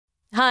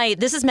Hi,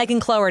 this is Megan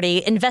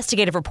Cloherty,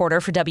 investigative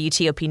reporter for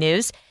WTOP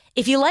News.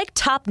 If you like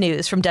top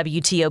news from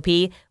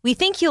WTOP, we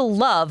think you'll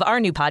love our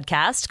new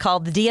podcast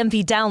called The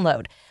DMV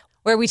Download,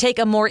 where we take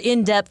a more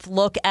in-depth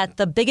look at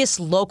the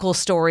biggest local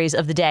stories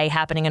of the day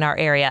happening in our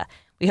area.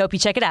 We hope you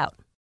check it out.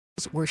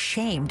 Were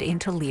shamed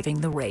into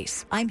leaving the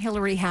race. I'm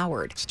Hillary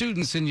Howard.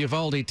 Students in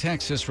Uvalde,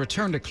 Texas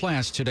returned to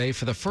class today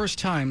for the first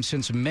time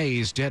since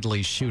May's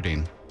deadly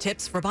shooting.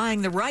 Tips for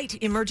buying the right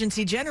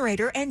emergency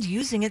generator and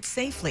using it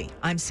safely.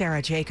 I'm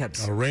Sarah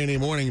Jacobs. A rainy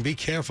morning. Be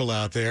careful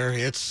out there.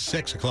 It's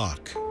 6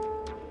 o'clock.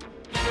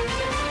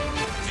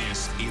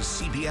 This is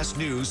CBS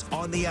News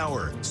on the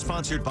Hour,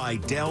 sponsored by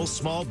Dell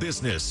Small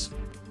Business.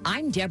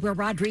 I'm Deborah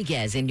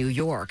Rodriguez in New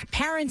York.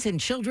 Parents and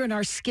children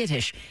are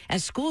skittish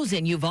as schools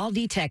in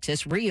Uvalde,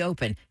 Texas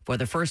reopen for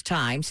the first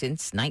time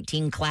since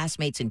 19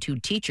 classmates and 2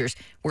 teachers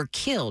were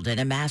killed in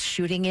a mass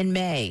shooting in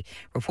May.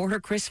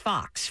 Reporter Chris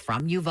Fox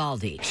from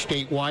Uvalde.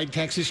 Statewide,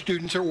 Texas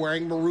students are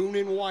wearing maroon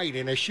and white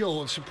in a show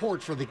of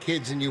support for the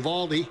kids in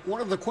Uvalde. One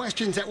of the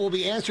questions that will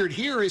be answered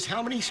here is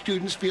how many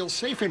students feel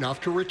safe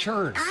enough to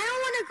return. I don't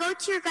want to go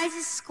to your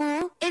guys'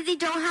 school if they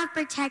don't have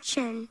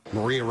protection.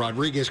 Maria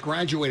Rodriguez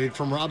graduated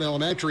from Robb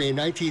Elementary in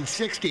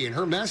 1960, and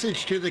her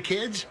message to the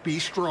kids, be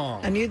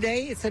strong. A new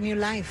day, it's a new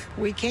life.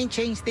 We can't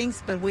change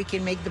things, but we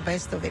can make the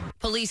best of it.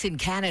 Police in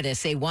Canada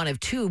say one of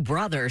 2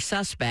 brother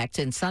suspects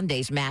in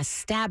Sunday's mass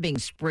stabbing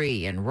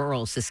spree in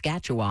rural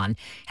Saskatchewan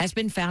has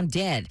been found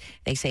dead.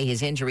 They say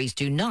his injuries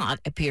do not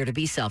appear to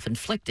be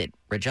self-inflicted.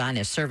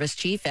 Regina Service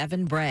Chief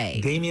Evan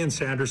Bray. Damian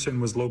Sanderson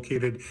was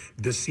located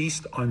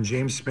deceased on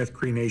James Smith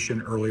Cree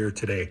Nation earlier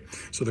today.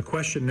 So the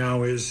question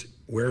now is,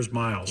 where's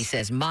Miles? He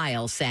says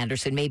Miles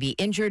Sanderson may be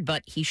injured,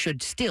 but he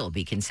should still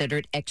be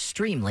considered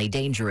extremely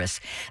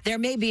dangerous. There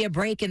may be a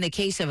break in the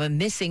case of a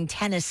missing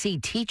Tennessee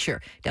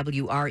teacher.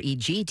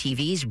 WREG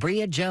TV's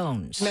Bria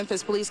Jones.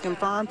 Memphis police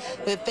confirmed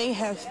that they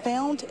have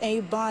found a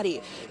body.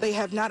 They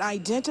have not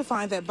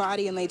identified that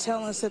body, and they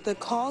tell us that the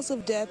cause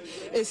of death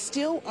is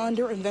still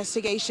under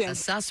investigation. A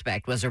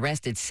suspect was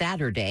arrested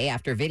Saturday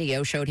after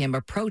video showed him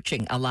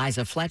approaching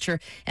Eliza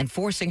Fletcher and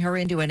forcing her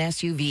into an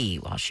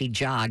SUV while she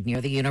jogged near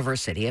the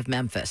University of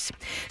Memphis.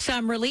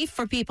 Some relief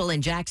for people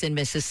in Jackson,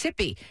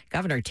 Mississippi.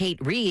 Governor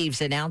Tate Reeves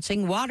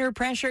announcing water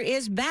pressure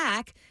is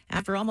back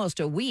after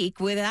almost a week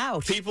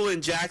without. People in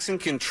Jackson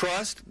can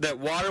trust that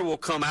water will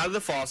come out of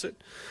the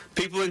faucet.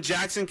 People in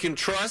Jackson can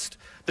trust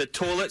that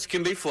toilets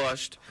can be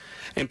flushed.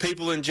 And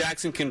people in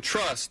Jackson can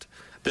trust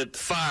that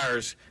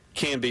fires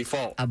can be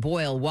fought. A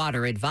boil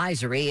water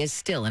advisory is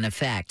still in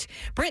effect.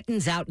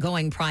 Britain's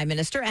outgoing prime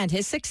minister and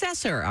his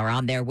successor are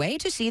on their way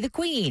to see the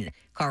Queen.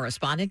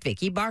 Correspondent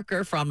Vicky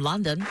Barker from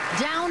London.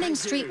 Downing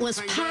Street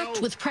was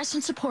packed with press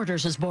and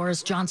supporters as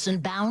Boris Johnson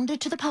bounded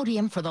to the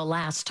podium for the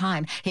last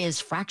time. His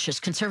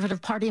fractious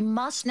Conservative Party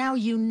must now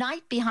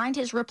unite behind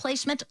his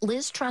replacement,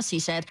 Liz Truss, he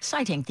said,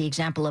 citing the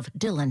example of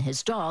Dylan,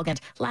 his dog,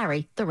 and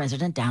Larry, the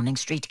resident Downing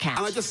Street cat.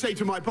 And I just say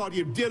to my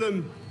party, if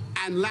Dylan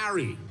and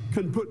Larry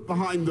can put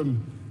behind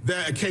them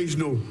their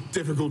occasional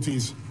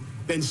difficulties,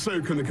 then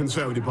so can the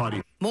Conservative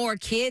Party. More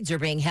kids are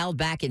being held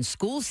back in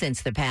school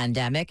since the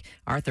pandemic.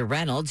 Arthur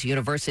Reynolds,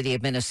 University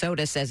of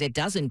Minnesota, says it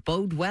doesn't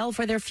bode well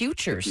for their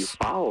futures. If you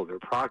follow their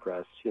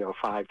progress,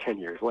 5-10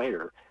 years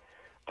later,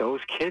 those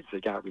kids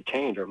that got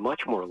retained are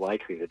much more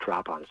likely to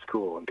drop out of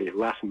school and be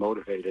less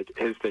motivated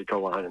as they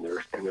go on in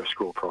their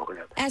school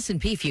program.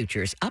 S&P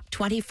futures up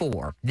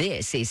 24.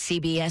 This is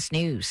CBS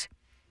News.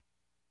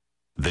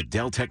 The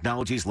Dell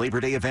Technologies Labor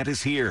Day event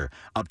is here.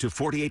 Up to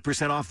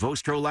 48% off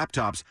Vostro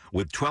laptops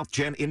with 12th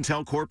Gen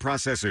Intel Core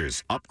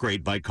processors.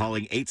 Upgrade by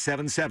calling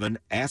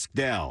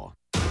 877-ASK-DELL.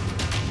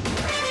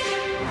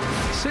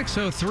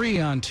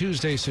 6:03 on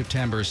Tuesday,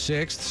 September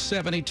 6th.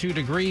 72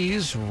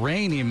 degrees,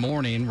 rainy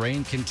morning.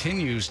 Rain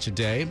continues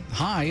today.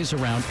 Highs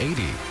around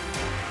 80.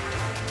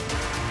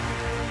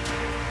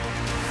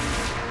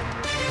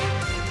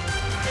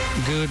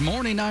 Good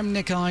morning, I'm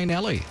Nick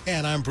Iannelli.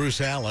 And I'm Bruce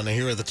Allen.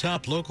 Here are the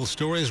top local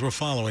stories we're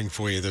following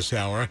for you this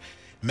hour.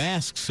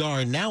 Masks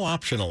are now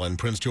optional in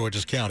Prince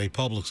George's County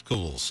public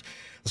schools.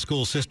 The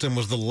school system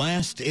was the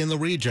last in the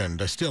region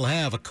to still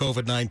have a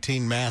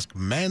COVID-19 mask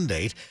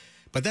mandate,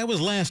 but that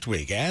was last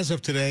week. As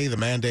of today, the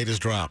mandate is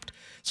dropped.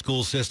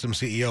 School system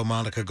CEO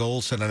Monica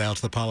Goldson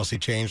announced the policy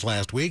change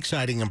last week,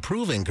 citing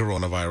improving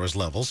coronavirus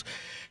levels.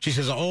 She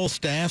says all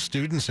staff,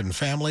 students, and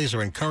families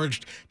are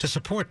encouraged to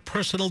support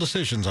personal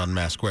decisions on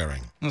mask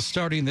wearing.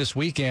 Starting this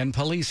weekend,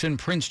 police in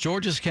Prince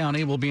George's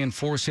County will be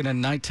enforcing a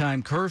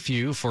nighttime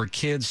curfew for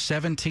kids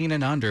 17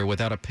 and under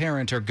without a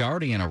parent or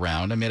guardian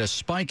around amid a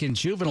spike in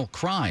juvenile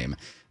crime.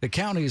 The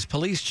county's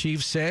police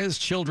chief says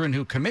children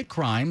who commit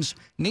crimes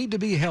need to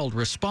be held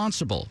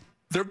responsible.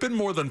 There have been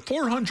more than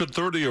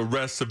 430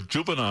 arrests of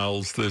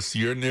juveniles this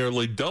year,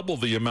 nearly double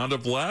the amount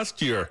of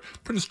last year.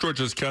 Prince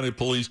George's County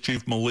Police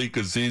Chief Malik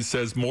Aziz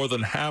says more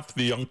than half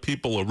the young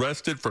people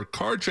arrested for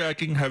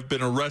carjacking have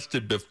been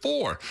arrested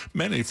before,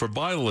 many for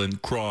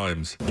violent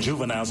crimes.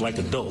 Juveniles, like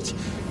adults,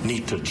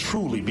 need to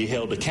truly be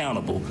held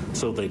accountable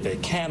so that they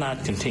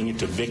cannot continue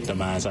to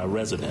victimize our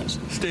residents.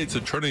 State's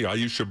Attorney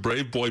Aisha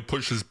Braveboy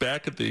pushes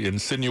back at the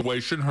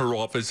insinuation her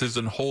office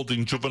isn't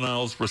holding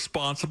juveniles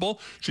responsible.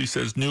 She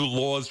says new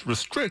laws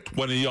restrict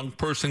when a young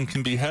person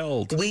can be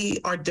held. We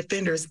are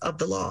defenders of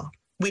the law.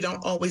 We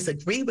don't always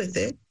agree with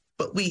it,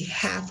 but we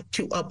have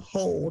to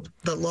uphold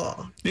the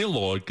law. Neil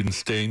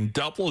Augenstein,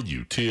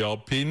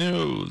 WTOP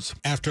News.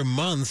 After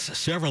months,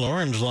 several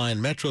Orange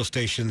Line metro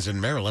stations in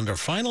Maryland are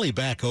finally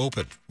back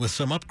open with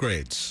some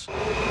upgrades.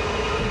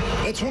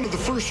 That's one of the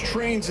first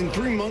trains in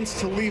 3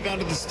 months to leave out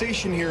of the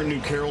station here in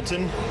New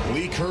Carrollton.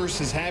 Lee Kearse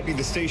is happy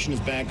the station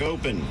is back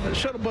open.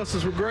 Shuttle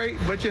buses were great,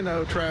 but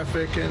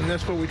traffic, and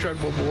that's what we try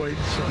to avoid.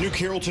 So. New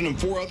Carrollton and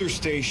 4 other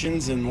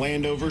stations in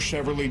Landover,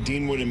 Cheverly,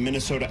 Deanwood, and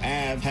Minnesota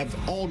Ave have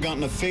all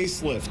gotten a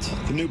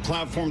facelift. The new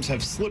platforms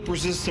have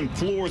slip-resistant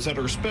floors that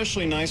are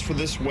especially nice for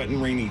this wet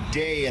and rainy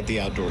day at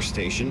the outdoor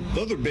station.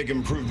 The other big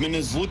improvement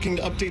is looking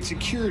to update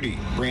security.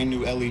 Brand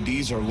new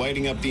LEDs are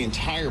lighting up the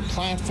entire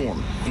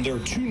platform, and there are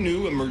 2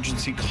 new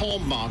emergency call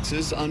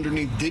boxes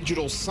underneath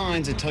digital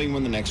signs that tell you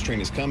when the next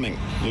train is coming.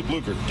 Luke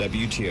Luker,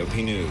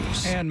 WTOP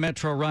News. And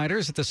Metro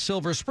riders at the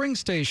Silver Spring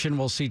Station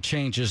will see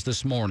changes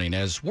this morning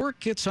as work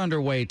gets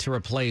underway to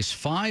replace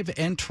 5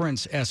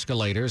 entrance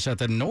escalators at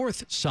the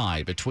north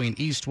side between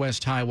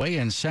East-West Highway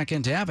and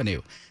 2nd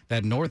Avenue.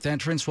 That north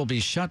entrance will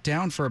be shut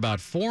down for about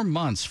 4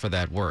 months for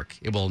that work.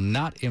 It will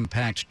not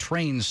impact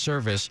train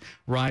service.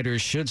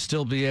 Riders should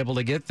still be able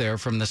to get there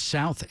from the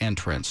south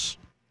entrance.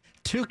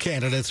 2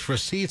 candidates for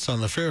seats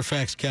on the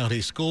Fairfax County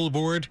School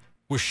Board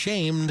were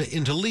shamed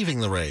into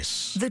leaving the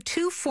race. The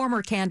 2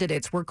 former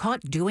candidates were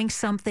caught doing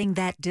something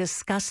that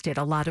disgusted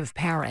a lot of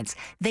parents.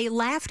 They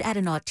laughed at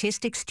an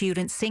autistic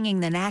student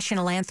singing the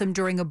national anthem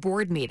during a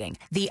board meeting.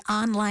 The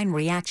online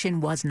reaction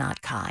was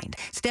not kind.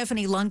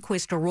 Stephanie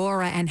Lundquist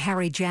Aurora and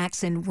Harry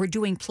Jackson were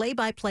doing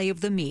play-by-play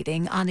of the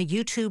meeting on a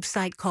YouTube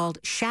site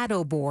called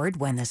Shadowboard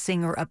when the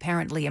singer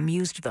apparently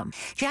amused them.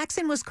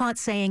 Jackson was caught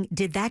saying,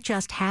 "Did that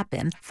just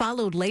happen?"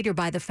 followed later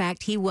by the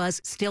fact he was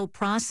still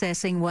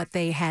processing what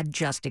they had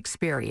just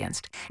experienced.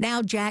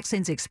 Now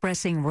Jackson's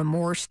expressing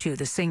remorse to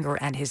the singer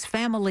and his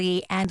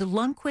family, and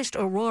Lundquist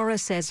Aurora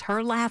says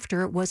her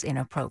laughter was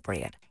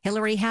inappropriate.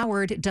 Hillary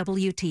Howard,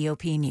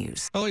 WTOP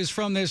News. Well, he's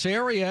from this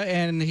area,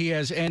 and he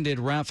has ended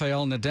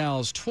Rafael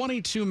Nadal's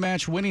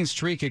 22-match winning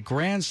streak at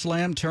Grand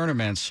Slam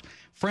tournaments.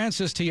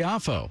 Francis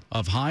Tiafoe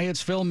of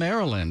Hyattsville,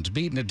 Maryland,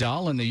 beat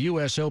Nadal in the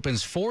U.S.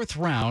 Open's 4th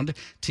round.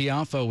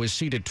 Tiafoe was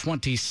seeded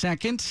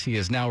 22nd. He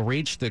has now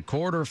reached the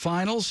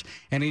quarterfinals,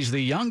 and he's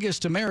the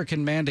youngest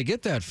American man to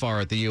get that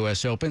far at the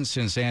U.S. Open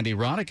since Andy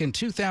Roddick in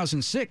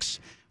 2006.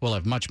 We'll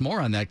have much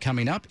more on that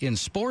coming up in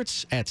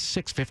sports at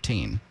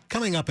 6:15.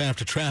 Coming up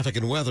after traffic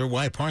and weather,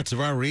 why parts of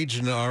our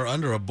region are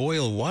under a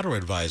boil water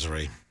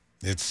advisory.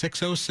 It's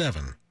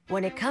 6:07.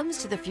 When it comes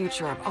to the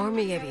future of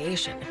Army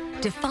aviation,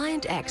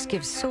 Defiant X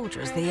gives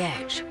soldiers the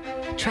edge.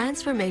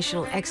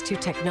 Transformational X2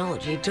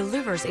 technology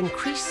delivers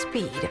increased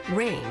speed,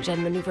 range,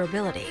 and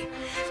maneuverability.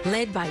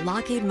 Led by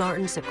Lockheed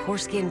Martin,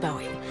 Sikorsky, and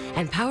Boeing,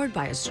 and powered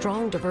by a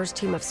strong, diverse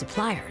team of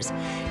suppliers,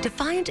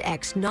 Defiant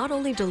X not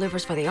only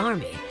delivers for the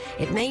Army,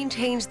 it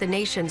maintains the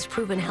nation's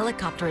proven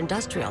helicopter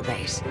industrial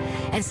base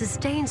and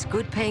sustains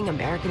good-paying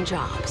American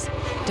jobs.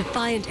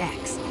 Defiant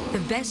X, the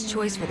best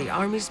choice for the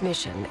Army's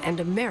mission and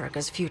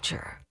America's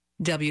future.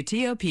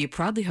 WTOP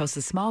proudly hosts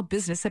a Small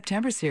Business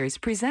September series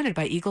presented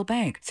by Eagle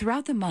Bank.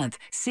 Throughout the month,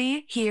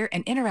 see, hear,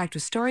 and interact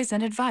with stories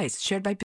and advice shared by